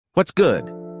What's good?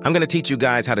 I'm going to teach you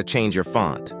guys how to change your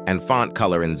font and font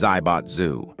color in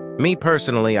Zaibatsu. Me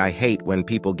personally, I hate when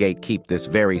people gatekeep this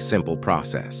very simple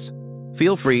process.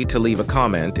 Feel free to leave a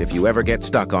comment if you ever get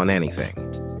stuck on anything.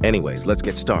 Anyways, let's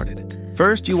get started.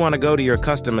 First, you want to go to your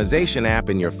customization app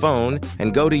in your phone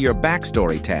and go to your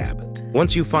backstory tab.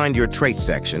 Once you find your traits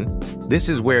section, this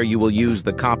is where you will use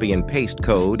the copy and paste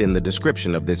code in the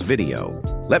description of this video.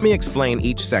 Let me explain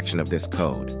each section of this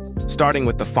code, starting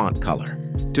with the font color.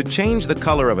 To change the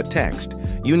color of a text,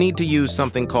 you need to use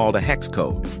something called a hex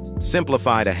code.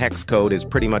 Simplified, a hex code is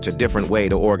pretty much a different way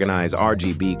to organize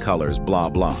RGB colors, blah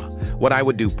blah. What I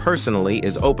would do personally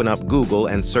is open up Google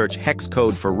and search hex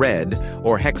code for red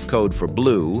or hex code for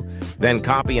blue, then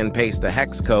copy and paste the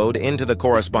hex code into the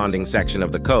corresponding section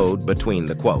of the code between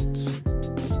the quotes.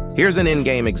 Here's an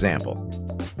in-game example.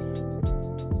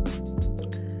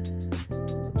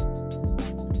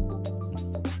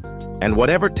 And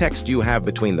whatever text you have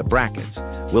between the brackets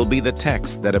will be the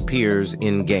text that appears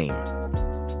in-game.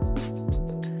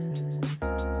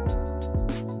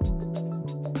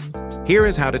 Here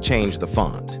is how to change the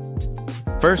font.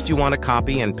 First, you want to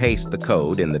copy and paste the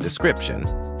code in the description.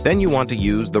 Then you want to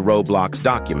use the Roblox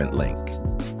document link.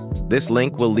 This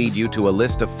link will lead you to a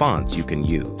list of fonts you can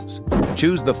use.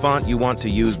 Choose the font you want to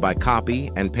use by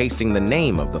copy and pasting the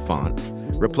name of the font,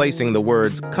 replacing the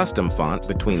words custom font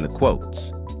between the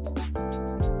quotes.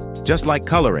 Just like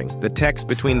coloring, the text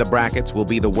between the brackets will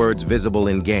be the words visible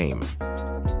in-game.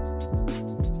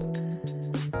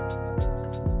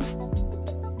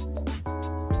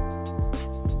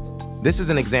 This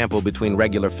is an example between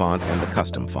regular font and the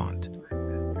custom font.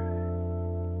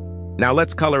 Now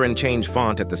let's color and change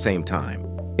font at the same time.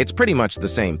 It's pretty much the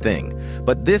same thing,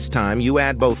 but this time you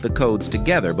add both the codes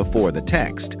together before the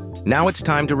text. Now it's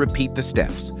time to repeat the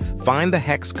steps. Find the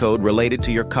hex code related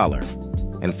to your color,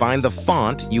 and find the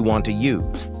font you want to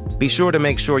use. Be sure to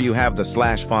make sure you have the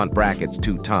 /font brackets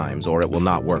 2 times or it will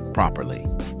not work properly.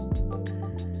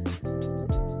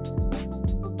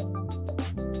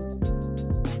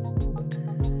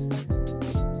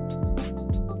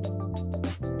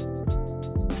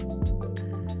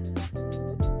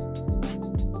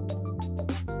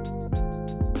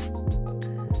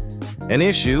 An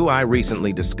issue I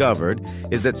recently discovered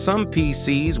is that some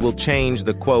PCs will change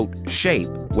the quote shape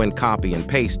when copy and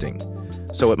pasting.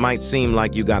 So it might seem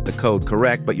like you got the code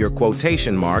correct, but your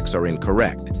quotation marks are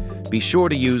incorrect. Be sure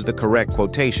to use the correct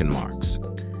quotation marks.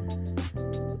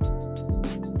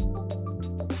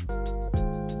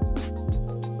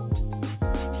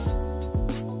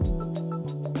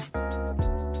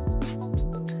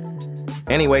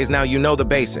 Anyways, now you know the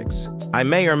basics. I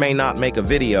may or may not make a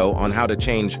video on how to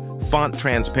change font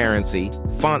transparency,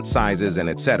 font sizes, and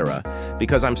etc.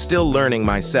 because I'm still learning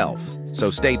myself, so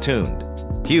stay tuned.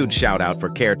 Huge shout out for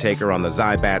Caretaker on the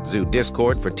Zaibatsu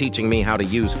Discord for teaching me how to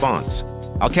use fonts.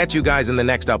 I'll catch you guys in the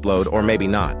next upload, or maybe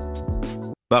not.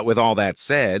 But with all that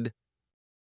said,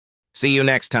 see you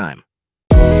next time.